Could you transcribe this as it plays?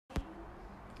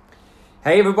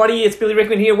Hey everybody, it's Billy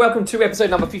Rickman here. Welcome to episode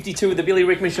number 52 of the Billy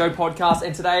Rickman Show Podcast.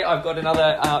 And today I've got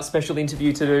another special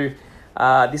interview to do,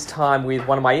 this time with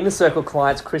one of my inner circle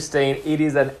clients, Christine. It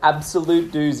is an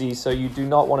absolute doozy, so you do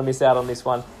not want to miss out on this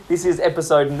one. This is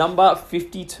episode number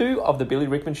 52 of the Billy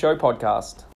Rickman Show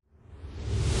Podcast.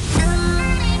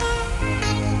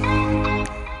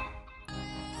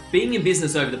 Being in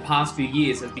business over the past few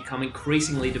years has become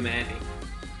increasingly demanding.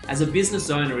 As a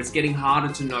business owner, it's getting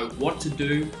harder to know what to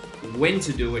do, when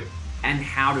to do it, and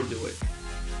how to do it.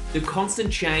 The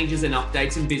constant changes and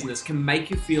updates in business can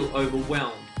make you feel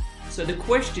overwhelmed. So the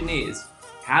question is,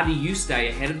 how do you stay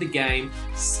ahead of the game,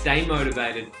 stay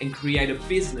motivated, and create a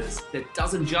business that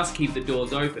doesn't just keep the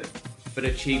doors open, but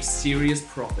achieves serious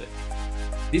profit?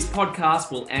 This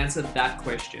podcast will answer that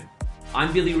question.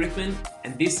 I'm Billy Rickman,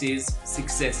 and this is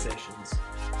Success Sessions.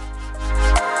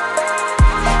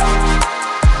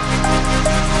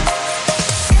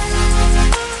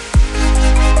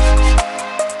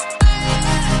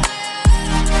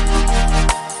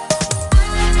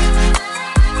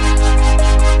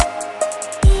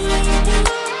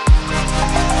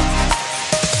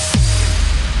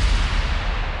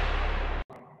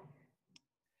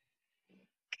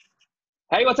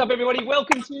 Hey, what's up, everybody?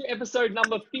 Welcome to episode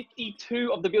number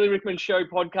 52 of the Billy Rickman Show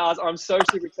Podcast. I'm so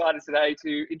super excited today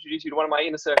to introduce you to one of my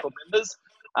inner circle members.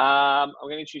 I'm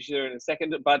going to introduce you in a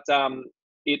second, but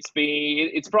it's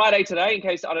Friday today. In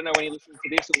case I don't know when you're listening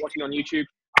to this or watching on YouTube,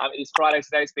 it is Friday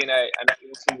today. It's been an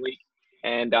awesome week,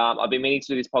 and I've been meaning to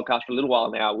do this podcast for a little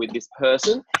while now with this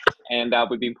person, and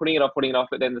we've been putting it off.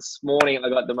 But then this morning I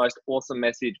got the most awesome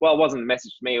message. Well, it wasn't a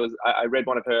message to me. It was I read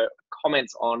one of her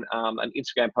comments on an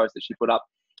Instagram post that she put up.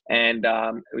 And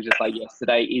it was just like, yes,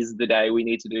 today is the day we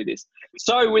need to do this.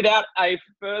 So without a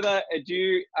further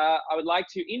ado, I would like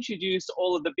to introduce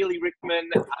all of the Billy Rickman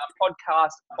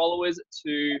podcast followers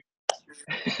to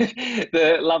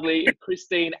the lovely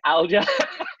Christine Alger,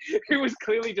 who was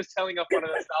clearly just telling off one of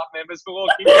the staff members for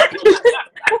walking in.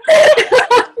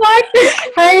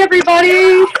 Hey,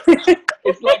 everybody.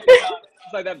 It's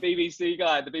like that BBC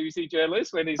guy, the BBC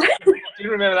journalist, when he's, do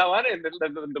you remember that one? And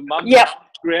the mum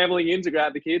scrambling in to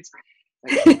grab the kids.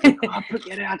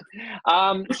 Get out.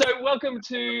 So welcome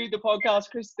to the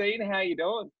podcast, Christine. How you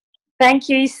doing? Thank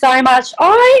you so much.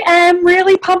 I am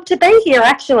really pumped to be here,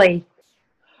 actually.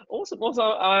 Awesome. Also,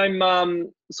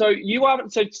 so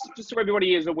just so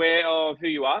everybody is aware of who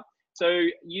you are. So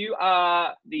you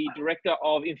are the director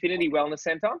of Infinity Wellness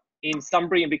Centre in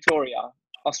Sunbury in Victoria,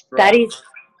 Australia.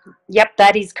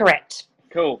 That is correct.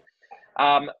 Cool.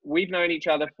 We've known each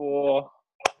other for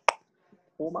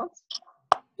 4 months.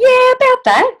 Yeah, about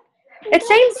that.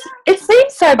 It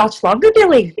seems so much longer,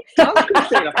 Billy.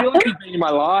 I feel like you've been in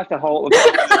my life the whole of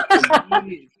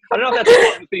years. I don't know if that's a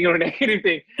positive thing or a negative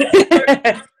thing.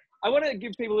 So, I want to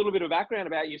give people a little bit of background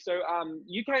about you. So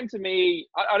you came to me,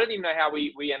 I don't even know how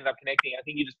we ended up connecting. I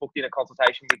think you just booked in a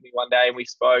consultation with me one day and we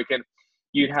spoke, and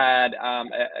you had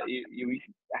you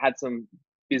had some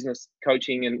business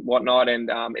coaching and whatnot,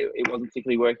 and it wasn't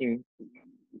particularly working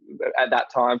at that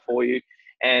time for you.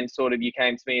 And sort of you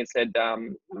came to me and said,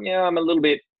 yeah, I'm a little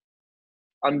bit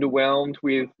underwhelmed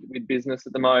with business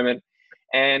at the moment.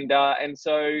 And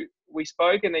so we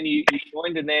spoke, and then you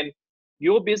joined, and then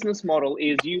your business model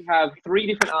is you have 3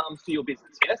 different arms to your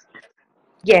business, yes?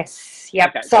 Yes, yep.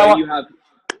 Okay, so you have,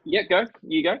 you go.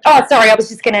 Oh, sorry, I was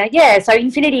just going to, so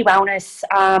Infinity Wellness,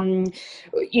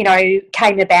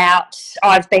 came about.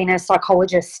 I've been a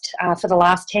psychologist for the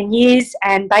last 10 years,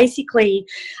 and basically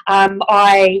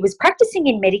I was practicing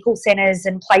in medical centres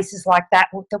and places like that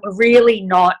were really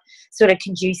not sort of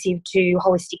conducive to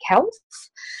holistic health.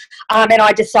 And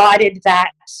I decided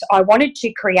that I wanted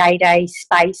to create a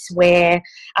space where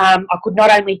I could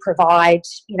not only provide,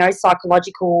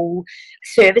 psychological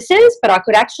services, but I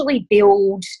could actually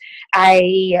build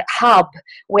a hub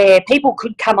where people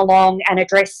could come along and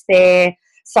address their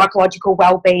psychological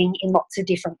well-being in lots of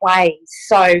different ways.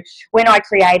 So when I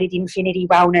created Infinity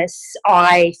Wellness,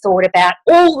 I thought about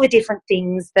all the different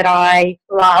things that I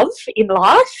love in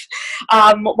life.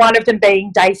 One of them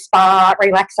being day spa,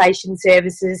 relaxation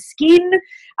services, skin,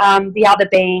 the other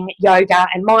being yoga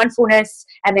and mindfulness,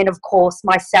 and then of course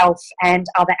myself and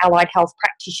other allied health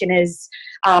practitioners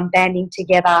banding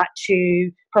together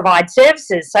to provide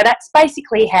services. So that's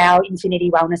basically how Infinity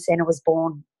Wellness Centre was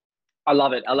born. I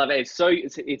love it.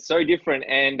 It's so different,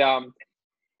 and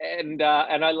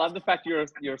I love the fact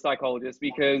you're a psychologist,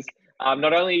 because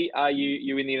not only are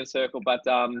you in the inner circle, but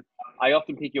I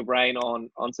often pick your brain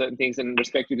on certain things and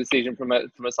respect your decision from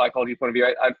a psychology point of view.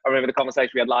 I remember the conversation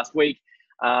we had last week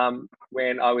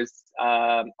when I was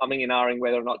umming and ahhing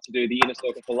whether or not to do the inner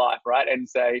circle for life, right? And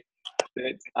say,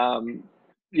 that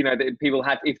that people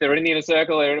have, if they're in the inner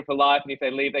circle, they're in it for life, and if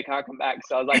they leave, they can't come back.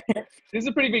 So I was like, this is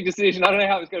a pretty big decision. I don't know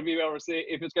how it's going to be well received,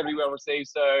 if it's going to be well received.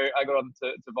 So I got on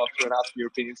to Voxer and asked for your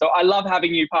opinion. So I love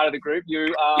having you part of the group.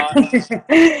 You are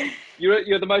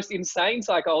you're the most insane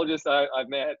psychologist I've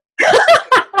met.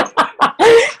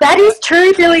 That is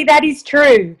true, Billy. That is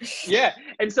true. Yeah.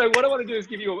 And so what I want to do is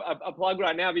give you a plug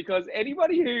right now, because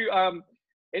anybody,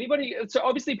 so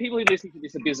obviously people who listen to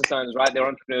this are business owners, right? They're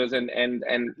entrepreneurs, and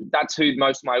that's who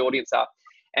most of my audience are.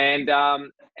 And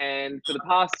for the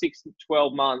past 6 to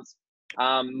 12 months,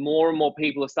 more and more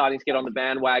people are starting to get on the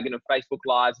bandwagon of Facebook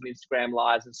Lives and Instagram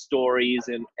Lives and stories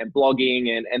and blogging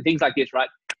and things like this, right?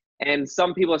 And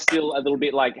some people are still a little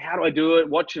bit like, how do I do it?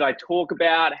 What should I talk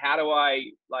about? How do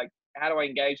I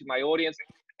engage with my audience?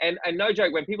 And no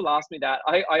joke, when people ask me that,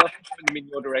 I often point them in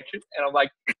your direction, and I'm like,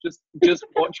 just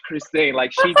watch Christine.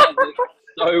 Like, she does it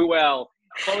so well.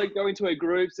 Go into her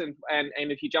groups, and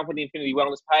if you jump on the Infinity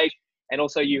Wellness page, and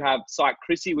also you have Psych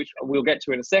Chrissy, which we'll get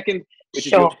to in a second, which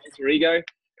is your alter ego.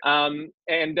 And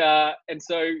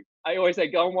so I always say,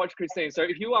 go and watch Christine. So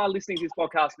if you are listening to this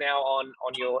podcast now on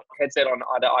your headset on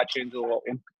either iTunes or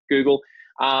Google,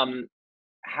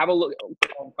 have a look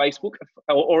on Facebook,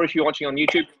 or if you're watching on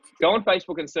YouTube, go on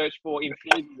Facebook and search for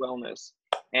Infinity Wellness,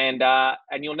 and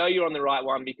you'll know you're on the right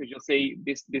one, because you'll see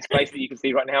this face that you can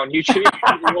see right now on YouTube.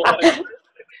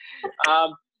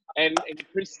 And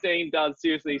Christine does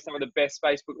seriously some of the best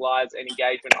Facebook Lives and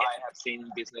engagement I have seen in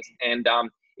business. And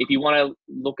if you want to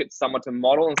look at someone to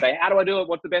model and say, how do I do it?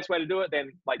 What's the best way to do it?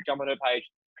 Then jump on her page.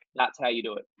 That's how you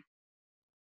do it.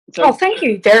 So, thank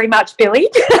you very much, Billy.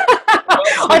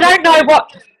 I don't know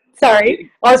what. Sorry,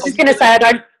 I was just going to say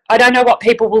I don't know what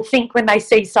people will think when they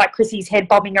see Psych Chrissy's head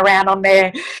bobbing around on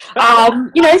there.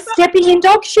 Stepping in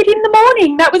dog shit in the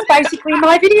morning. That was basically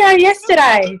my video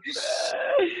yesterday.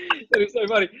 That is so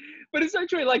funny. But it's so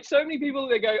true. Like, so many people,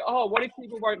 they go, oh, what if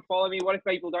people won't follow me? What if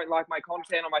people don't like my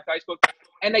content on my Facebook?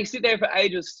 And they sit there for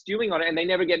ages stewing on it, and they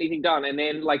never get anything done. And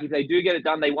then, if they do get it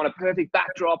done, they want a perfect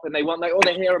backdrop, and they want all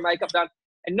their hair and makeup done.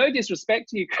 And no disrespect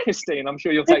to you, Christine, I'm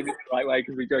sure you'll take this the right way,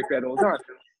 because we joke about it all the time.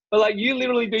 But you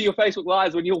literally do your Facebook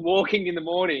Lives when you're walking in the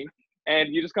morning,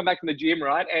 and you just come back from the gym,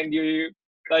 right? And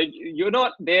you're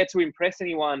not there to impress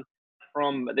anyone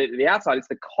from the outside. It's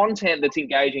the content that's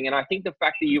engaging. And I think the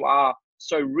fact that you are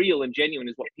so real and genuine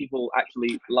is what people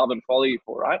actually love and follow you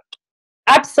for, right?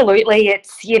 Absolutely.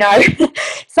 It's,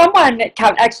 someone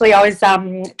actually, I was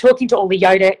talking to all the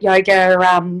yoga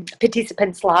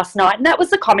participants last night, and that was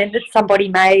the comment that somebody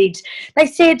made. They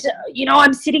said,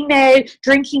 I'm sitting there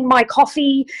drinking my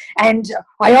coffee, and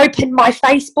I open my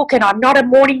Facebook, and I'm not a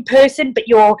morning person, but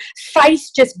your face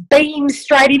just beams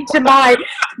straight into my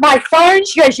phone.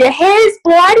 She goes, your hair's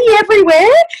bloody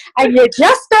everywhere, and you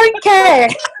just don't care.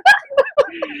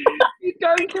 You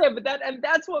don't care, but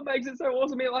that's what makes it so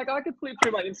awesome. I mean, I could flip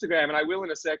through my Instagram, and I will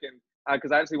in a second,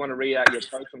 because I actually want to read out your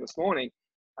post from this morning.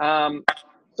 If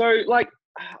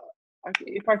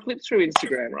I flip through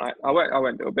Instagram, right, I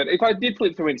won't do it, but if I did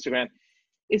flip through Instagram,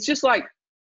 it's just like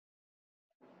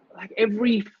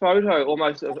every photo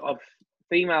almost of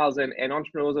females and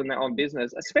entrepreneurs and on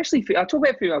business, especially I talk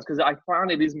about females because I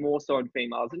find it is more so in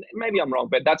females, and maybe I'm wrong,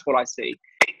 but that's what I see.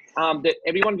 That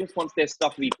everyone just wants their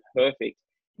stuff to be perfect.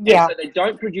 Yeah. And so they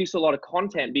don't produce a lot of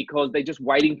content because they're just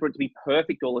waiting for it to be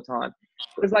perfect all the time.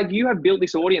 But it's you have built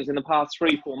this audience in the past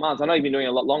 3-4 months. I know you've been doing it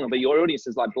a lot longer, but your audience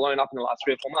is blown up in the last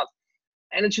 3 or 4 months.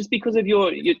 And it's just because of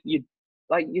you're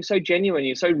so genuine,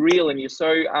 you're so real, and you're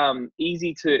so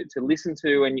easy to listen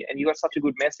to, and you got such a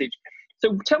good message.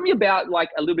 So tell me about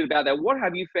a little bit about that. What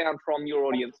have you found from your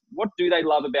audience? What do they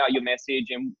love about your message,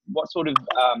 and what sort of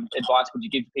advice would you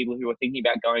give to people who are thinking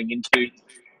about going into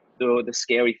the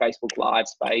scary Facebook Live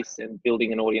space and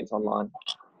building an audience online?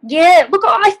 Yeah, look,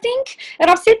 I think,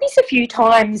 and I've said this a few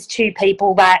times to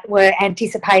people that were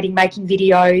anticipating making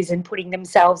videos and putting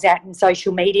themselves out in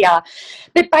social media,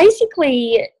 but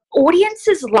basically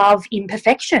audiences love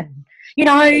imperfection.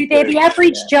 They're the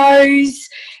average Joes.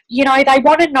 They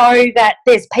want to know that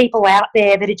there's people out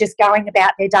there that are just going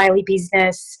about their daily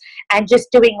business and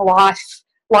just doing life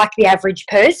like the average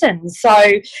person. So,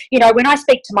 when I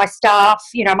speak to my staff,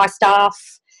 my staff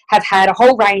have had a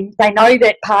whole range. They know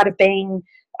that part of being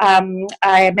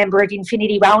a member of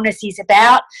Infinity Wellness is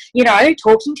about, you know,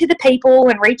 talking to the people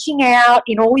and reaching out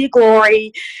in all your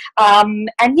glory. And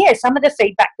yeah, some of the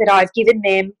feedback that I've given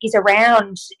them is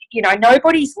around, you know,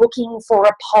 nobody's looking for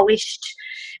a polished,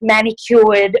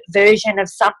 manicured version of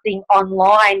something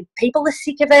online. People are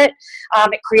sick of it.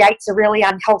 It creates a really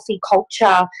unhealthy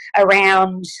culture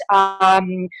around,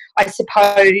 I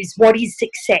suppose, what is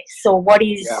success or what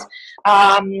is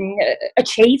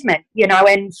achievement, you know.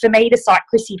 And for me, the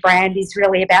Psychrisy brand is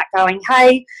really about going,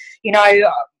 hey, you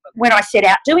know, when I set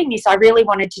out doing this, I really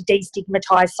wanted to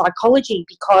destigmatize psychology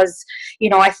because, you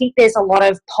know, I think there's a lot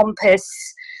of pompous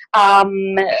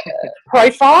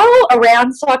profile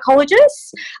around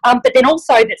psychologists, but then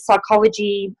also that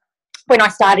psychology, when I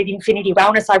started Infinity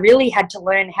Wellness, I really had to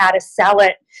learn how to sell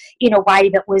it in a way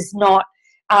that was not,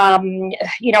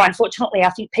 you know, unfortunately, I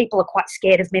think people are quite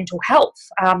scared of mental health.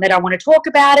 They don't want to talk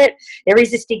about it. There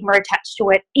is a stigma attached to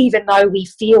it. Even though we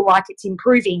feel like it's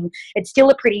improving, it's still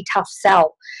a pretty tough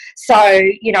sell. So,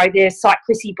 you know, the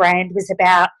Psychrisy brand was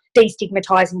about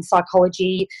destigmatizing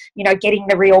psychology, you know, getting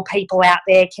the real people out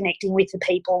there, connecting with the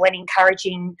people and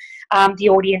encouraging the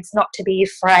audience not to be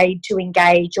afraid to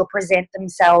engage or present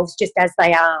themselves just as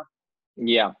they are.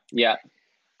 Yeah.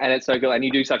 And it's so good. And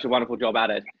you do such a wonderful job at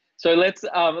it. So let's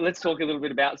talk a little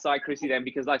bit about Psychrisy then,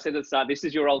 because I said at the start, this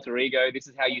is your alter ego. This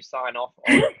is how you sign off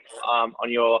on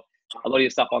a lot of your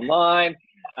stuff online.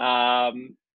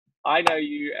 I know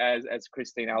you as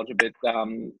Christine Alger, but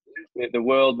the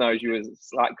world knows you as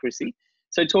Psychrisy.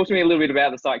 So talk to me a little bit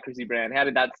about the Psychrisy brand. How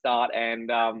did that start? And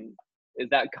is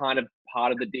that kind of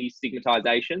part of the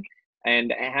destigmatization?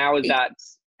 And how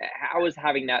has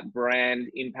having that brand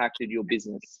impacted your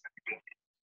business?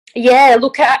 Yeah,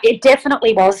 look, it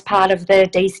definitely was part of the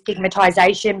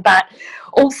destigmatization, but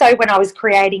also when I was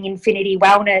creating Infinity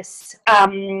Wellness,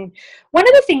 one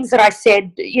of the things that I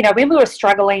said, you know, when we were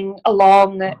struggling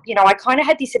along, you know, I kind of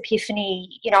had this epiphany.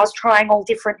 You know, I was trying all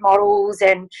different models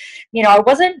and, you know, I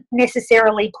wasn't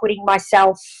necessarily putting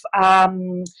myself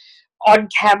on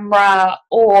camera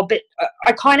but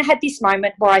I kind of had this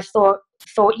moment where I thought,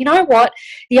 you know what,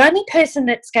 the only person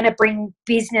that's going to bring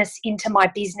business into my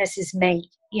business is me,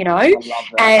 you know.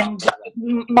 And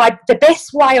the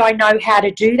best way I know how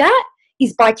to do that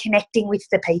is by connecting with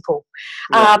the people.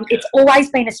 It's always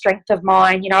been a strength of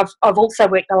mine. You know, I've also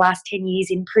worked the last 10 years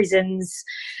in prisons,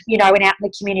 you know, and out in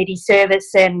the community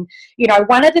service. And, you know,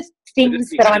 one of the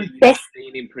things that I'm best...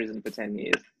 been in prison for 10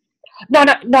 years. No,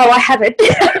 I haven't.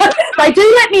 They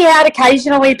do let me out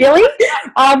occasionally, Billy.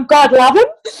 God love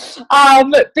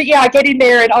them. But yeah, I get in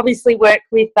there and obviously work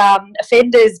with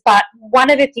offenders. But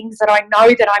one of the things that I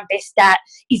know that I'm best at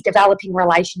is developing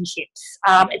relationships.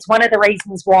 It's one of the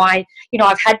reasons why, you know,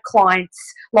 I've had clients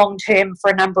long term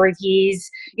for a number of years.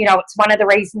 You know, it's one of the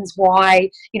reasons why,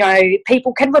 you know,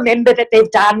 people can remember that they've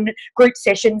done group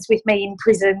sessions with me in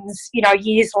prisons, you know,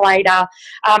 years later,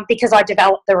 because I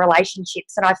developed the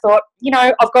relationships. And I thought, you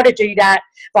know, I've got to do that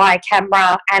via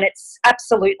camera, and it's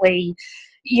absolutely,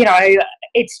 you know,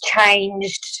 it's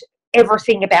changed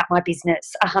everything about my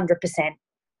business 100%.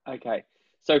 Okay.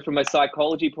 So from a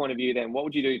psychology point of view, then what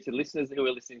would you do to listeners who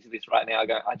are listening to this right now?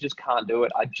 Go, I just can't do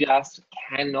it. I just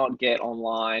cannot get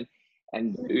online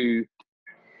and do,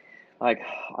 like,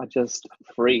 I just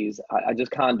freeze. I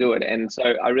just can't do it. And so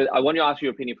I want to ask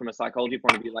your opinion from a psychology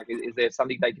point of view. Like, is there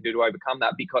something they can do to overcome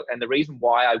that? And the reason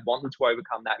why I want them to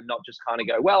overcome that and not just kind of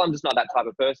go, well, I'm just not that type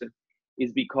of person,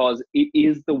 is because it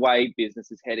is the way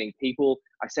business is heading. People,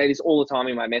 I say this all the time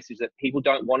in my message, that people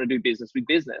don't want to do business with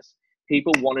business.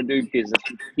 People want to do business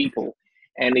with people.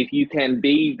 And if you can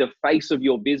be the face of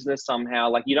your business somehow,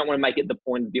 like, you don't want to make it the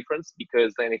point of difference,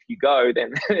 because then if you go,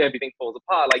 then everything falls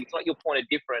apart. Like, it's not your point of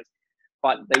difference,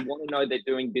 but they want to know they're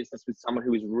doing business with someone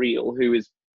who is real,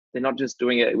 they're not just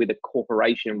doing it with a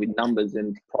corporation with numbers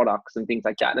and products and things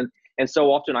like that. And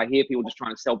so often I hear people just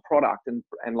trying to sell product, and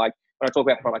like, when I talk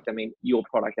about product, I mean your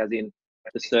product as in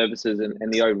the services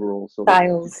and the overall sort of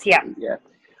sales. Yeah.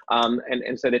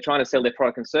 And so they're trying to sell their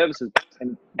product and services,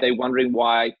 and they're wondering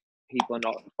why people are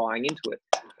not buying into it.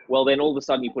 Well, then all of a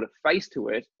sudden you put a face to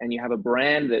it, and you have a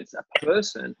brand that's a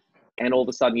person, and all of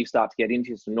a sudden you start to get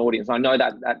into an audience. I know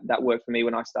that worked for me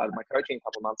when I started my coaching a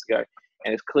couple of months ago,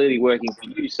 and it's clearly working for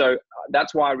you. So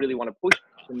that's why I really want to push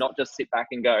to not just sit back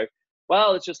and go,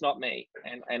 well, it's just not me.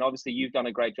 And obviously you've done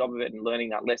a great job of it and learning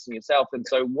that lesson yourself. And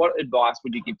so what advice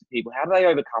would you give to people? How do they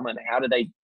overcome it? How do they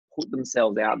put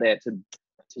themselves out there to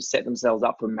set themselves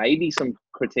up for maybe some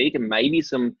critique and maybe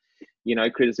some, you know,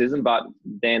 criticism, but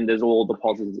then there's all the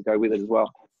positives that go with it as well?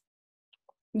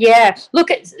 Yeah, look,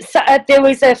 there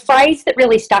was a phrase that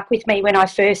really stuck with me when I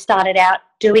first started out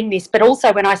doing this, but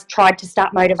also when I tried to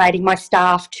start motivating my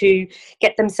staff to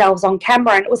get themselves on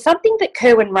camera. And it was something that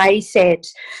Kerwin Ray said.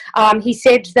 He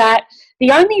said that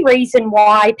the only reason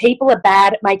why people are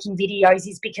bad at making videos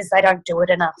is because they don't do it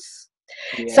enough.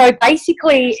 Yeah. So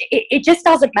basically, it just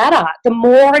doesn't matter. The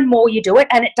more and more you do it,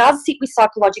 and it does sit with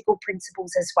psychological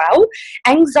principles as well,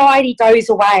 anxiety goes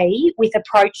away with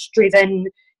approach-driven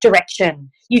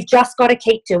direction. You've just got to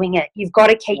keep doing it. You've got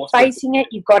to keep facing it.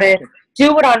 You've got to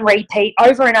do it on repeat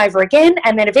over and over again,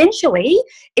 and then eventually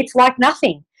it's like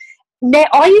nothing. Now,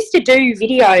 I used to do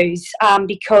videos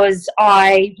because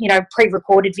I,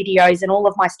 pre-recorded videos, and all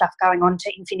of my stuff going on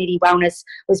to Infinity Wellness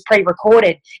was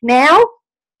pre-recorded. Now,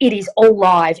 it is all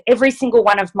live. Every single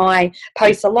one of my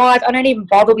posts are live. I don't even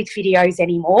bother with videos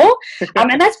anymore.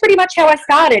 And that's pretty much how I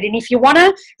started. And if you want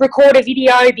to record a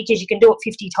video because you can do it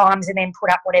 50 times and then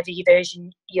put up whatever your version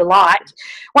you like,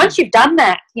 once you've done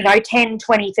that, 10,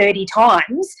 20, 30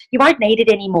 times, you won't need it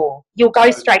anymore. You'll go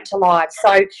straight to live.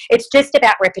 So it's just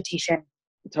about repetition.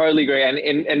 Totally agree. And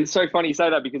it's so funny you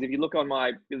say that, because if you look on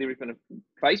my Billy Rickman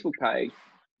Facebook page,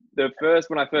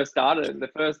 when I first started, the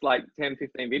first like 10,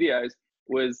 15 videos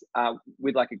was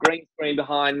with like a green screen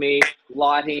behind me,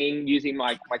 lighting, using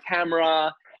my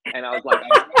camera, and I was like,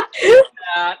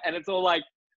 that, and it's all like,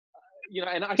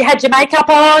 and I had your makeup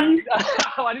on.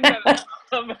 Oh, I didn't have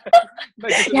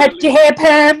you had your hair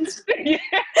permed. Yeah.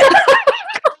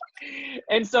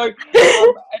 And so,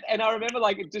 and I remember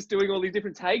like just doing all these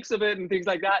different takes of it and things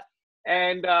like that.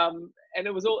 And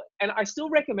it was all, and I still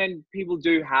recommend people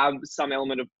do have some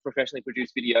element of professionally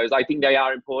produced videos. I think they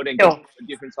are important, sure. A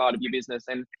different side of your business,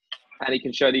 and it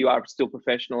can show that you are still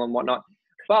professional and whatnot.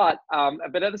 But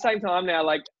at the same time now,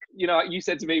 like, you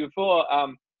said to me before,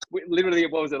 literally,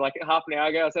 what was it, like half an hour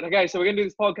ago, I said, okay, so we're going to do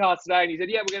this podcast today. And you said,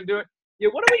 yeah, we're going to do it. Yeah,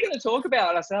 what are we going to talk about?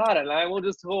 And I said, I don't know. We'll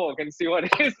just talk and see what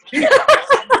it is. And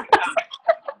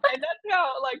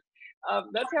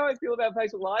that's how I feel about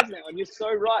Facebook Lives now. And you're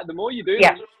so right. The more you do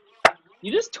them,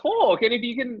 you just talk. And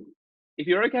if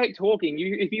you're okay talking,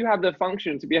 if you have the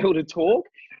function to be able to talk,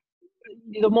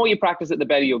 the more you practice it, the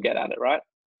better you'll get at it, right?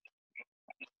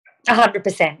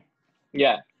 100%.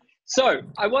 Yeah. So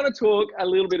I want to talk a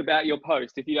little bit about your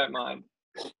post, if you don't mind.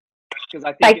 Because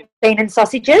I think baked beans and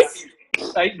sausages.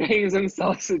 Baked beans and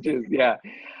sausages, yeah.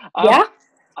 Yeah.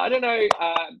 I don't know,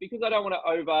 because I don't want to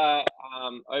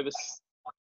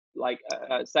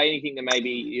say anything that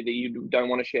maybe that you don't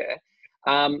want to share.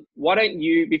 Why don't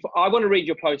you? I want to read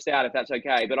your post out, if that's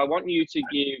okay. But I want you to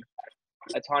give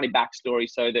a tiny backstory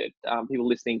so that people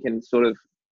listening can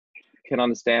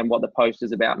understand what the post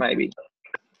is about, maybe.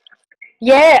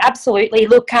 Yeah, absolutely.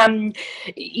 Look, one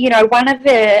of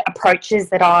the approaches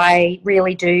that I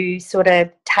really do sort of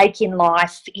take in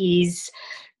life is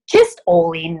just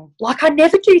all in. Like, I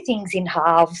never do things in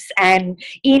halves. And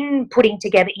in putting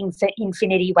together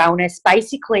Infinity Wellness,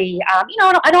 basically,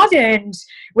 and I've earned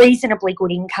reasonably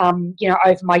good income,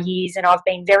 over my years, and I've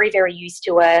been very, very used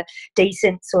to a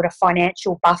decent sort of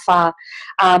financial buffer.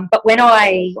 But when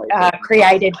I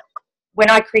created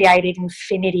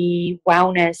Infinity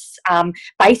Wellness,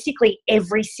 basically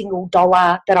every single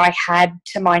dollar that I had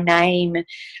to my name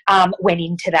went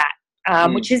into that,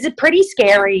 which is a pretty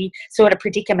scary sort of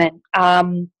predicament.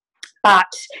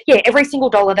 But yeah, every single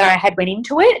dollar that I had went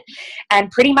into it. And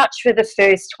pretty much for the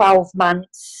first 12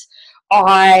 months,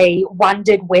 I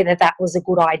wondered whether that was a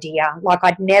good idea. Like,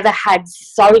 I'd never had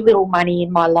so little money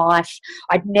in my life.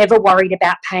 I'd never worried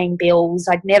about paying bills.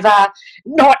 I'd never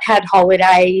not had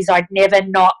holidays. I'd never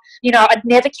I'd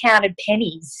never counted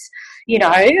pennies,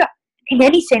 in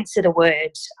any sense of the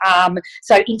word.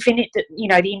 So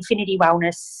the Infinity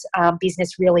Wellness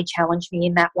business really challenged me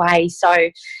in that way. So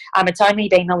it's only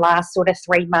been the last sort of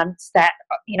 3 months that,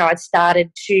 I'd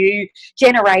started to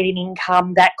generate an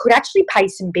income that could actually pay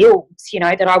some bills,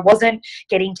 that I wasn't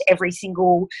getting to every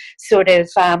single sort of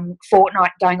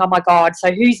fortnight going, oh my God, so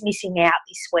who's missing out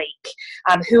this week?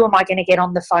 Who am I going to get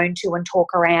on the phone to and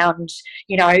talk around,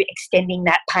 extending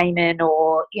that payment,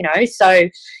 or, so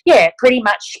yeah, pretty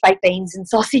much baked beans and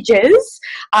sausages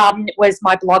was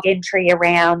my blog entry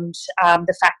around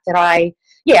the fact that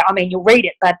you'll read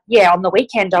it, but yeah, on the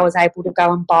weekend I was able to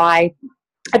go and buy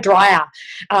a dryer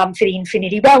for the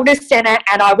Infinity Wellness Centre,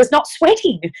 and I was not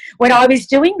sweating when I was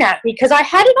doing that because I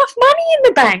had enough money in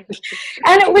the bank,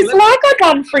 and it was like I'd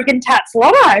won friggin' Tats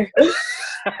Lotto.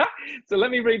 So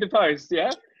let me read the post, yeah?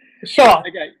 Sure.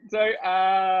 Okay, so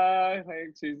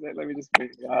let me just bring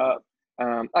it up.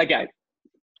 Okay.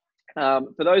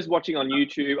 For those watching on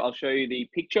YouTube, I'll show you the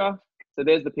picture. So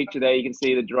there's the picture there. You can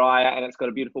see the dryer, and it's got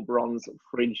a beautiful bronze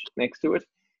fridge next to it.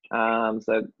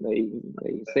 So there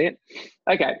you see it.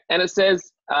 Okay, and it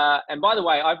says, and by the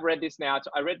way, I've read this now.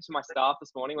 I read it to my staff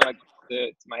this morning when I got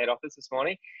to my head office this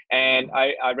morning, and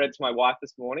I read it to my wife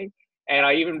this morning, and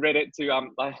I even read it to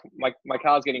my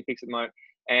car's getting fixed at the moment,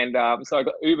 and so I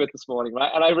got Uber this morning,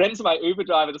 right? And I read it to my Uber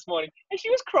driver this morning, and she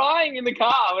was crying in the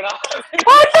car when I.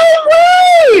 Oh,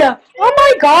 no way! Oh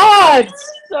my God!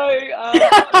 So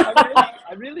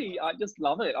I just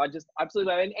love it. I just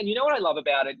absolutely love it. And you know what I love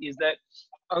about it is that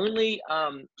only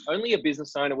a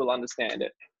business owner will understand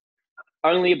it.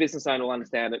 Only a business owner will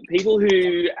understand it. People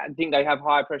who think they have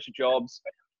high pressure jobs,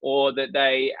 or that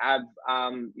they have,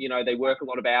 they work a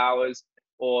lot of hours,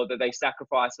 or that they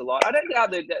sacrifice a lot. I don't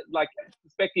doubt that like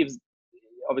perspectives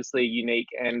obviously unique,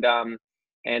 and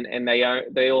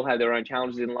they all have their own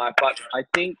challenges in life. But I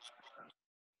think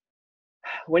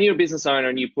when you're a business owner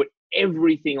and you put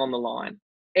everything on the line,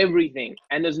 everything,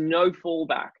 and there's no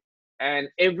fallback, and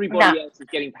everybody else is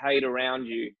getting paid around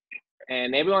you,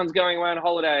 and everyone's going away on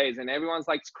holidays, and everyone's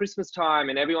like, it's Christmas time,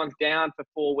 and everyone's down for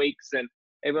 4 weeks, and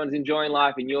everyone's enjoying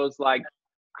life, and yours like,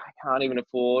 I can't even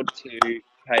afford to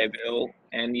pay a bill,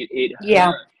 and it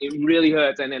hurts. It really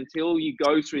hurts, and until you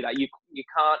go through that, you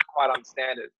can't quite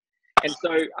understand it. And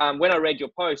so when I read your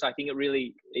post, I think it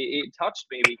really it touched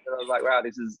me, because I was like, wow,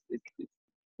 this is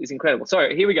incredible. So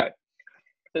here we go.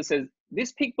 So it says,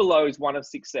 this pic below is one of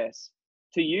success.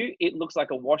 To you, it looks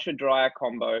like a washer-dryer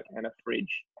combo and a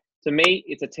fridge. To me,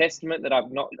 it's a testament that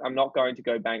I'm not going to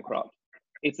go bankrupt.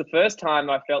 It's the first time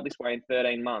that I felt this way in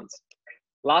 13 months.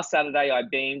 Last Saturday, I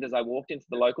beamed as I walked into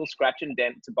the local scratch and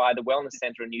dent to buy the wellness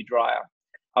centre a new dryer.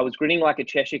 I was grinning like a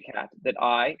Cheshire cat that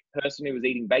I, person who was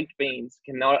eating baked beans,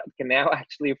 can now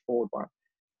actually afford one.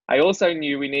 I also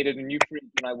knew we needed a new fridge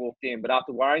when I walked in, but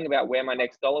after worrying about where my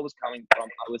next dollar was coming from,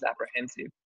 I was apprehensive.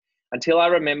 Until I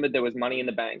remembered there was money in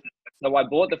the bank. So I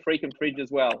bought the freaking fridge as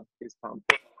well, fist pump.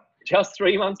 Just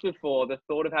 3 months before, the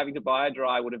thought of having to buy a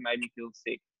dryer would have made me feel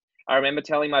sick. I remember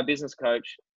telling my business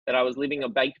coach that I was living a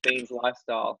baked beans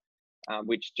lifestyle,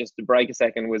 which, just to break a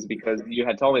second, was because you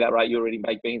had told me that, right? You were eating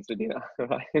baked beans for dinner,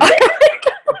 right?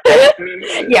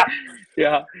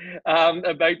 Yeah.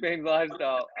 A baked beans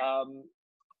lifestyle.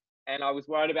 And I was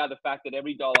worried about the fact that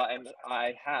every dollar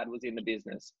I had was in the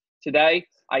business. Today,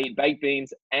 I eat baked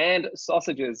beans and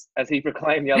sausages, as he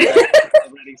proclaimed the other day,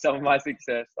 celebrating some of my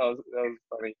success. That was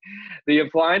funny. The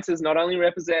appliances not only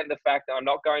represent the fact that I'm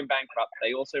not going bankrupt,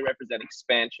 they also represent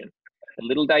expansion. The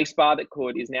little day spa that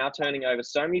could is now turning over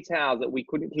so many towels that we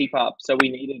couldn't keep up, so we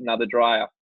needed another dryer.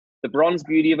 The bronze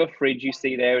beauty of a fridge you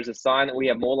see there is a sign that we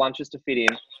have more lunches to fit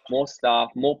in, more staff,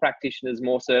 more practitioners,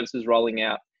 more services rolling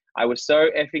out. I was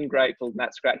so effing grateful in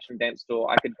that scratch and dent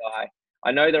store I could die.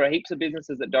 I know there are heaps of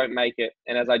businesses that don't make it,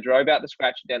 and as I drove out the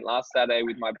scratch and dent last Saturday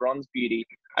with my bronze beauty,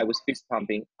 I was fist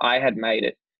pumping. I had made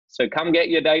it. So come get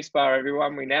your day spa,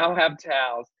 everyone. We now have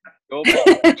towels. Your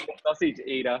sausage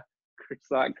eater,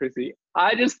 Chrissy.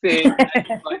 I just think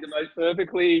that's like the most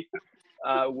perfectly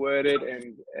worded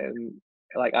and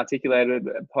like articulated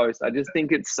post. I just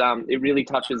think it really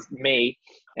touches me,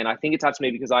 and I think it touched me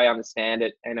because I understand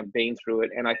it and have been through it.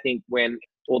 And I think when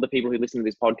all the people who listen to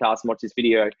this podcast and watch this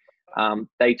video,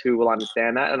 they too will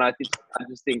understand that. And I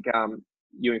just think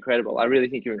you're incredible. I really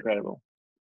think you're incredible.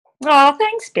 Oh,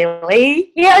 thanks,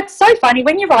 Billy. Yeah, it's so funny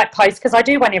when you write posts, because I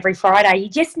do one every Friday. You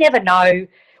just never know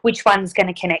which one's going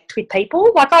to connect with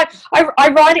people. Like I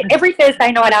write it every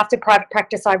Thursday night after private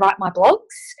practice. I write my blogs.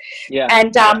 Yeah.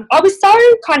 And I was so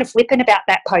kind of flippant about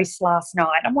that post last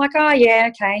night. I'm like, oh yeah,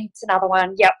 okay, it's another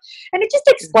one. Yep. And it just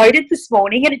exploded this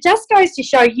morning. And it just goes to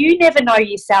show you never know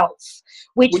yourself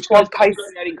which blog post.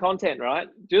 Creating content, right?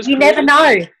 You never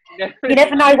know. You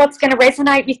never know what's going to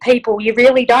resonate with people. You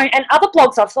really don't. And other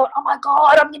blogs, I've thought, oh my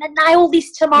God, I'm going to nail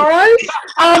this tomorrow.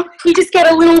 You just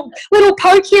get a little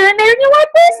poke here and there, and you're like,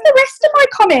 where's the rest of my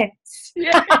comments?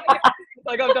 Yeah.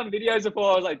 Like I've done videos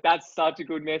before. I was like, that's such a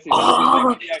good message.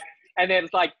 Oh. And then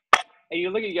it's like, and you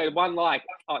look at it, you go, one like,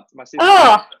 oh, it's my sister.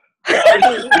 Oh.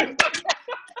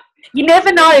 You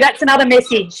never know. That's another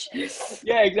message.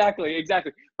 Yeah, exactly.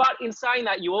 But in saying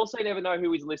that, you also never know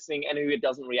who is listening and who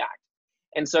doesn't react.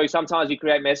 And so sometimes you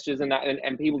create messages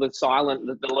and people are silent,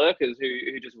 the lurkers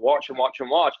who just watch and watch and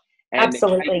watch. And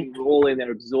absolutely. They're taking it all in,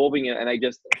 they're absorbing it,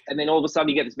 and then all of a sudden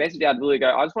you get this message out of Billy,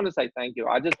 go, I just want to say thank you.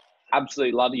 I just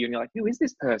absolutely love you. And you're like, who is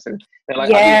this person? They're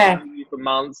like, I've been following you for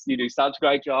months. You do such a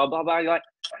great job. Blah, blah. You're like,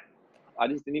 I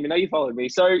just didn't even know you followed me.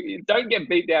 So don't get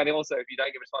beat down also if you don't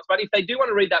get a response. But if they do want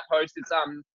to read that post, it's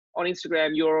on Instagram.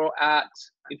 You're at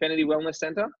Infinity Wellness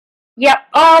Centre. Yep.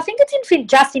 Oh, I think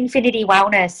it's just Infinity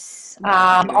Wellness.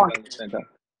 Wellness Centre.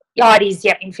 Yeah, it is.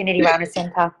 Yep, Infinity Wellness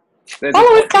Centre. There's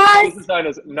Follow us, guys. business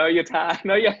owners, know your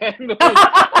handle.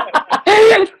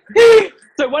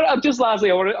 So just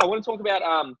lastly, I want to talk about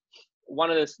one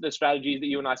of the strategies that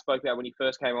you and I spoke about when you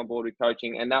first came on board with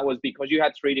coaching, and that was because you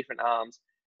had 3 different arms.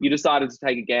 You decided to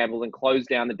take a gamble and close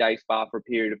down the day spa for a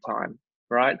period of time,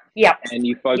 right? Yep. And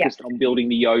you focused on building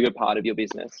the yoga part of your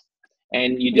business,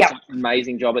 and you did such an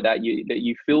amazing job at that.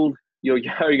 You filled your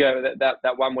yoga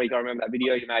that 1 week. I remember that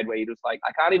video you made where you just like,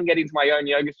 I can't even get into my own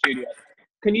yoga studio.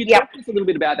 Can you talk to us a little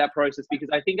bit about that process? Because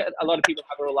I think a lot of people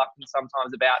have a reluctance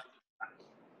sometimes about,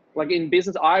 like in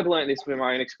business, I've learned this from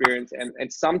my own experience,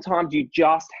 and sometimes you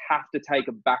just have to take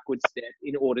a backward step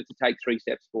in order to take 3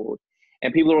 steps forward.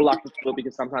 And people are reluctant to do it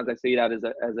because sometimes they see that as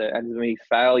a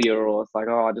failure, or it's like,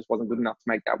 oh, I just wasn't good enough to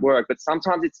make that work. But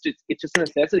sometimes it's just a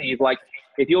necessity. Like,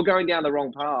 if you're going down the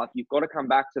wrong path, you've got to come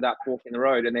back to that fork in the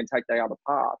road and then take the other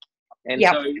path. And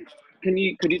so could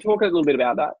you talk a little bit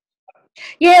about that?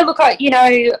 Yeah, look,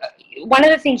 one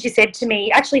of the things you said to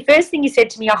me, actually, first thing you said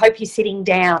to me, I hope you're sitting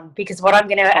down, because what I'm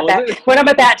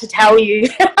about to tell you,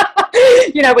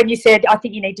 when you said, I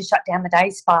think you need to shut down the day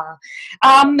spa.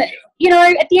 At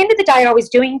the end of the day, I was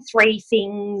doing 3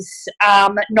 things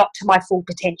not to my full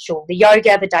potential: the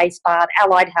yoga, the day spa, the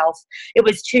allied health. It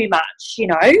was too much,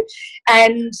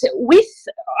 And with,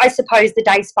 I suppose, the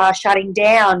day spa shutting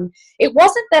down, it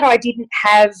wasn't that I didn't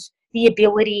have the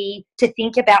ability to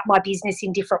think about my business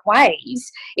in different ways.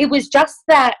 It was just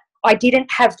that I didn't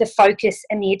have the focus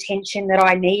and the attention that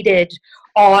I needed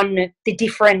on the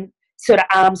different sort of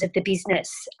arms of the business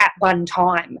at one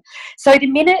time. So the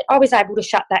minute I was able to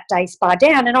shut that day spa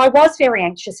down, and I was very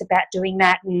anxious about doing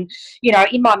that, and,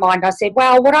 in my mind I said,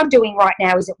 well, what I'm doing right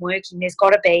now isn't working. There's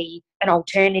got to be an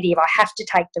alternative. I have to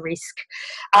take the risk.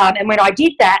 And when I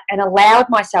did that and allowed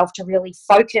myself to really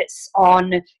focus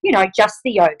on, just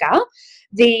the yoga,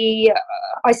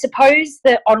 I suppose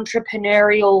the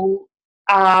entrepreneurial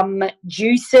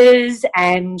juices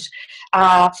and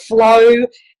flow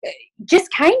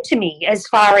just came to me, as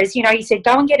far as, you said,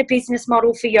 go and get a business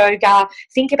model for yoga,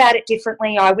 think about it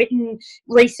differently. I went and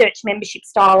researched membership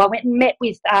style. I went and met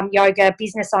with yoga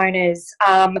business owners.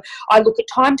 I looked at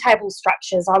timetable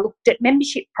structures. I looked at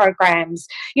membership programs,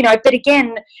 but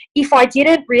again, if I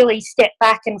didn't really step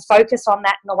back and focus on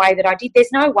that in the way that I did, there's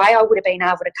no way I would have been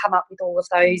able to come up with all of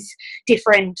those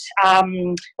different,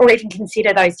 or even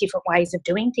consider those different ways of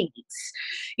doing things,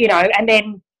 and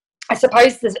then I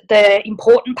suppose the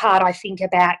important part, I think,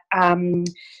 about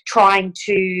trying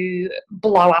to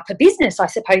blow up a business, I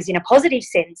suppose, in a positive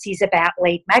sense, is about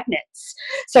lead magnets.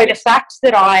 So the fact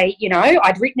that I'd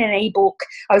written an ebook,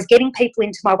 I was getting people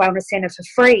into my wellness centre for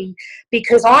free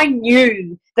because I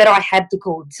knew that I had the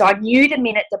goods. I knew the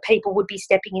minute that people would be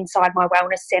stepping inside my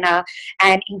wellness centre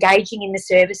and engaging in the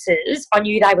services, I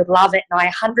knew they would love it, and I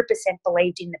 100%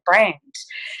 believed in the brand.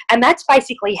 And that's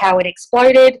basically how it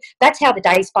exploded. That's how the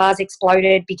day spas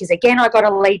exploded, because again, I got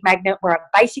a lead magnet where I'm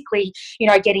basically,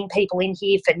 getting people in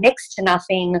here for next to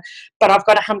nothing, but I've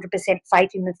got 100%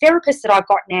 faith in the therapist that I've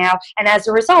got now, and as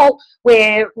a result,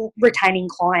 we're retaining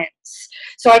clients.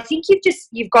 So I think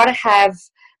you've got to have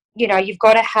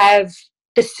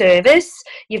the service,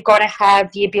 you've got to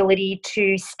have the ability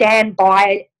to stand by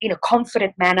it in a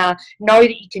confident manner, know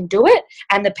that you can do it,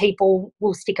 and the people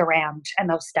will stick around and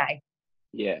they'll stay.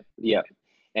 Yeah.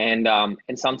 And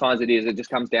sometimes it just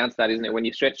comes down to that, isn't it? When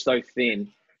you stretch so thin,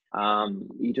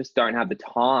 you just don't have the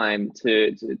time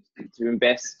to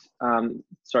invest.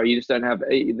 You just don't have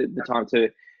the time to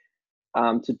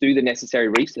do the necessary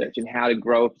research in how to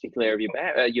grow a particular area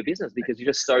of your business, because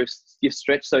you're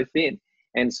stretched so thin.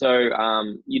 And so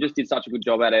you just did such a good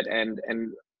job at it. And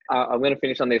I'm going to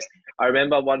finish on this. I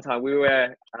remember one time we were,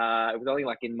 it was only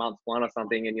like in month 1 or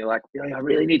something, and you're like, Billy, I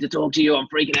really need to talk to you. I'm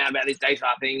freaking out about this day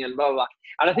spa thing and blah, blah, blah.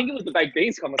 And I think it was the baked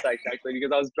beans conversation, actually,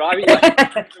 because I was driving.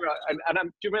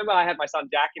 Do you remember I had my son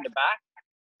Jack in the back?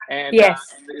 And yes.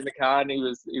 In the car, and he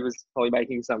was probably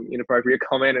making some inappropriate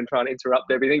comment and trying to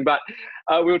interrupt everything. But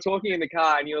we were talking in the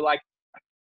car, and you were like,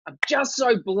 I'm just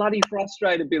so bloody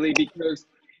frustrated, Billy, because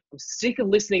I'm sick of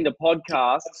listening to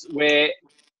podcasts where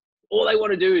all they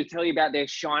want to do is tell you about their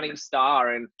shining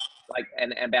star and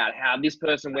about how this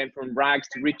person went from rags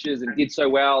to riches and did so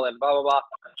well and blah, blah,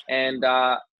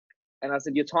 blah. And I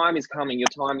said, your time is coming. Your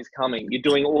time is coming. You're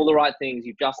doing all the right things.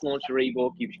 You've just launched your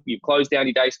ebook. You've closed down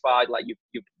your day spa. Like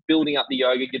you're building up the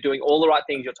yoga. You're doing all the right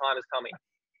things. Your time is coming.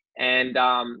 And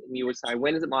you would say,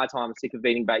 when is it my time? I'm sick of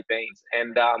eating baked beans.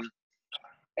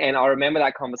 And I remember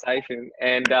that conversation,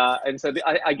 and so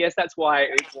I guess that's why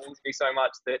it warms me so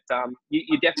much that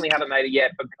you definitely haven't made it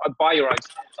yet, but by your own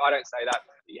standards. I don't say that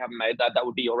you haven't made that. That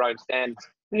would be your own standards.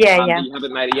 Yeah. You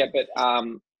haven't made it yet, but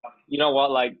you know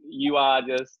what? Like, you are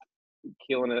just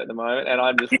killing it at the moment, and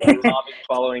I'm just loving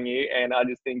following you, and I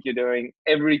just think you're doing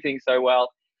everything so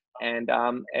well. And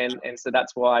so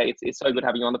that's why it's so good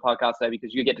having you on the podcast today,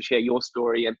 because you get to share your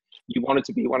story, and you wanted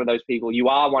to be one of those people. You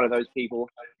are one of those people,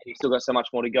 and you've still got so much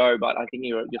more to go, but I think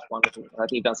you're just wonderful. I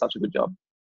think you've done such a good job.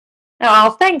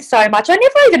 Oh, thanks so much. I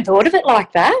never even thought of it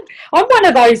like that. I'm one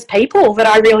of those people that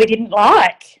I really didn't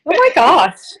like. Oh my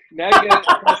gosh. Now you're going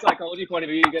to, from a psychology point of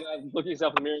view, you're going to look at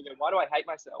yourself in the mirror and go, why do I hate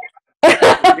myself? We're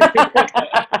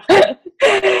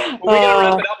going to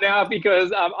wrap it up now,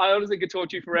 because I honestly could talk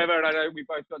to you forever, and I know we've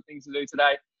both got things to do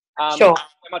today. Sure. Thanks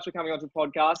so much for coming onto the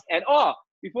podcast. And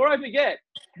before I forget,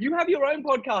 you have your own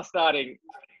podcast starting.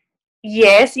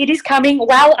 Yes, it is coming.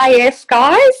 Well AF,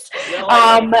 guys.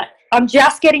 I'm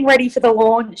just getting ready for the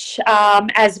launch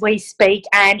as we speak,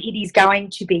 and it is going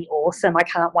to be awesome. I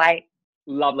can't wait.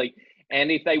 Lovely. And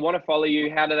if they want to follow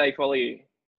you, how do they follow you?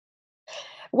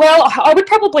 Well, I would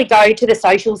probably go to the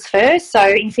socials first. So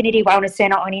Infinity Wellness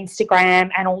Centre on Instagram,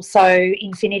 and also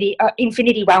Infinity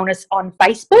Wellness on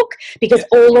Facebook, because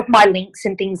all of my links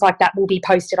and things like that will be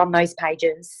posted on those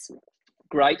pages.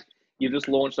 Great. You've just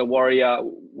launched a Warrior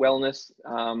Wellness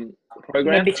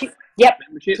program. Membership. Yep.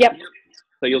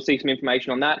 So you'll see some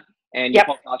information on that, and your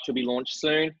podcast should be launched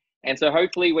soon. And so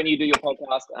hopefully when you do your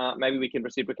podcast, maybe we can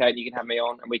reciprocate, and you can have me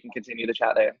on, and we can continue the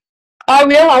chat there. I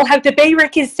will. I'll have the Billy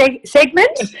Rickman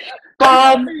segment.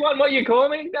 What you call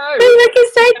me? No. Billy Rickman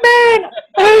segment.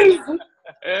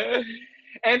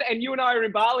 And you and I are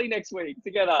in Bali next week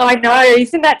together. I know.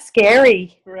 Isn't that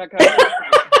scary?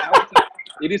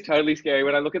 It is totally scary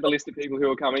when I look at the list of people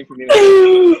who are coming from here.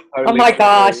 Oh my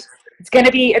gosh. It's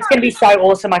gonna be so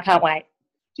awesome. I can't wait.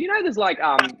 Do you know there's I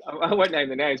won't name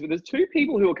the names, but there's 2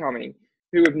 people who are coming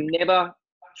who have never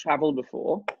traveled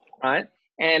before, right?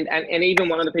 And even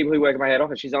one of the people who work at my head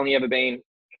office, she's only ever been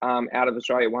out of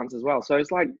Australia once as well. So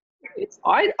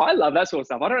I love that sort of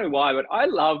stuff. I don't know why, but I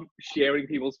love sharing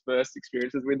people's first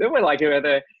experiences with them. We're like, where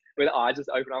their eyes just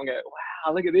open up and go,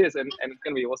 wow, look at this. And it's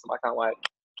going to be awesome. I can't wait.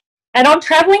 And I'm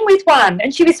travelling with one,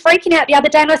 and she was freaking out the other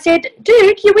day, and I said,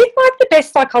 dude, you're with the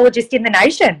best psychologist in the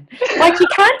nation. You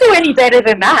can't do any better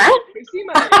than that.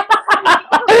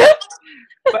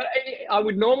 But I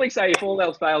would normally say if all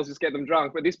else fails, just get them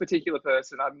drunk. But this particular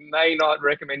person, I may not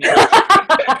recommend you.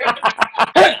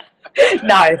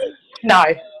 No.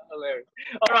 Hilarious.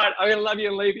 All right, I'm going to love you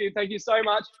and leave you. Thank you so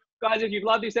much. Guys, if you've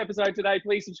loved this episode today,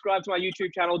 please subscribe to my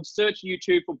YouTube channel. Search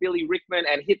YouTube for Billy Rickman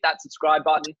and hit that subscribe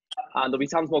button. There'll be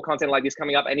tons more content like this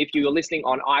coming up. And if you're listening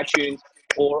on iTunes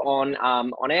or on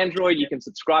Android, you can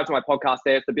subscribe to my podcast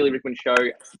there. It's the Billy Rickman Show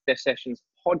Success Sessions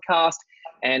podcast.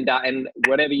 And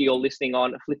whatever you're listening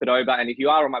on, flip it over. And if you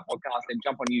are on my podcast, then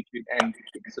jump on YouTube and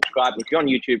subscribe. If you're on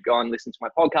YouTube, go and listen to my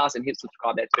podcast and hit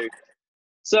subscribe there too.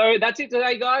 So that's it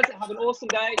today, guys. Have an awesome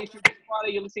day. If you're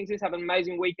Friday, you're listening to this, have an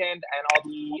amazing weekend, and I'll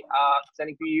be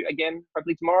sending for you again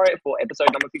hopefully tomorrow for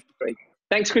episode number 53.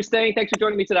 Thanks, Christine. Thanks for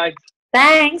joining me today.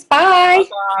 Thanks. Bye.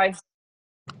 Bye.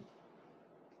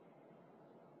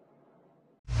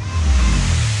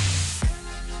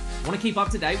 Want to keep up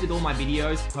to date with all my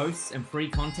videos, posts, and free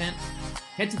content?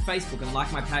 Head to Facebook and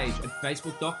like my page at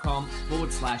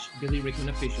facebook.com/Billy Rickman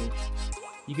Official.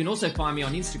 You can also find me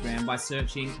on Instagram by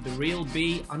searching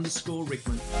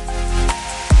 @TheRealB_Rickman.